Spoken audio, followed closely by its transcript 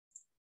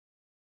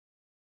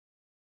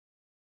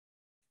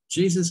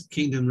Jesus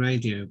Kingdom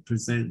Radio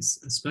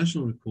presents a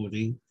special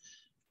recording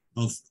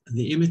of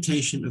The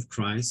Imitation of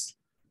Christ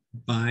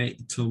by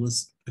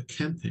Thomas à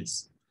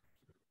Kempis.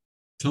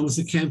 Thomas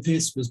à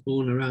Kempis was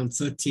born around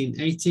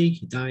 1380.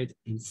 He died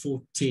in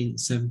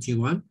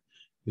 1471.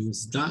 He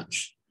was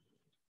Dutch.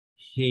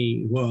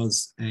 He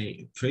was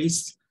a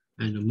priest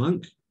and a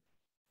monk,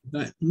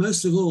 but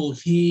most of all,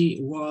 he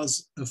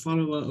was a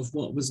follower of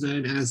what was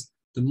known as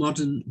the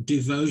modern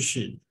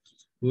devotion,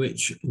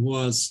 which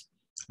was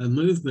a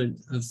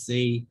movement of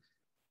the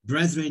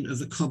Brethren of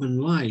the Common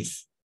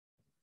Life,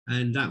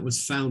 and that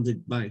was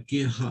founded by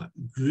Gerhard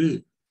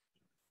Grut.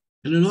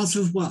 And a lot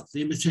of what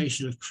the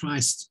Imitation of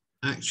Christ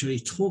actually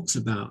talks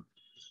about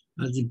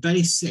are the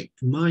basic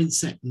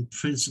mindset and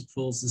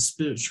principles and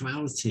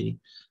spirituality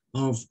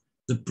of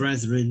the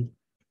Brethren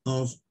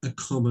of a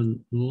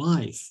Common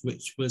Life,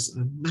 which was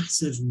a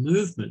massive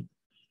movement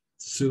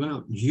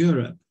throughout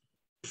Europe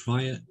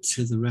prior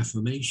to the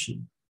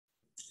Reformation.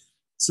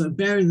 So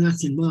bearing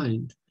that in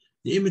mind,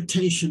 the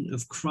Imitation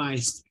of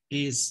Christ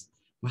is,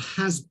 or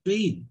has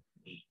been,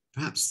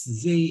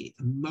 perhaps the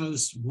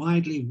most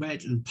widely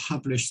read and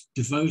published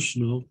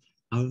devotional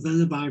other than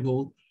the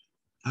Bible,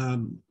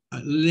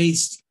 at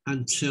least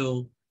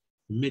until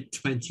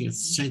mid-20th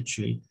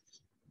century.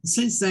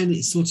 Since then,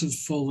 it's sort of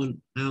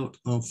fallen out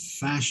of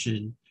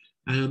fashion,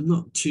 and I'm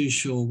not too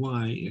sure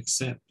why,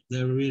 except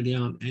there really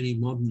aren't any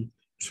modern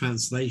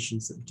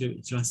translations that do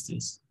it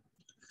justice.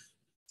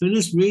 So in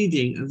this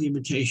reading of the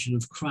Imitation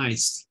of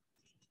Christ,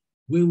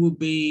 we will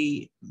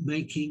be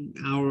making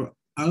our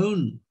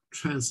own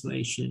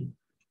translation,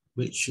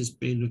 which has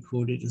been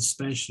recorded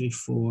especially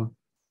for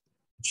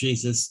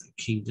Jesus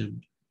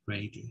Kingdom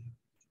Radio.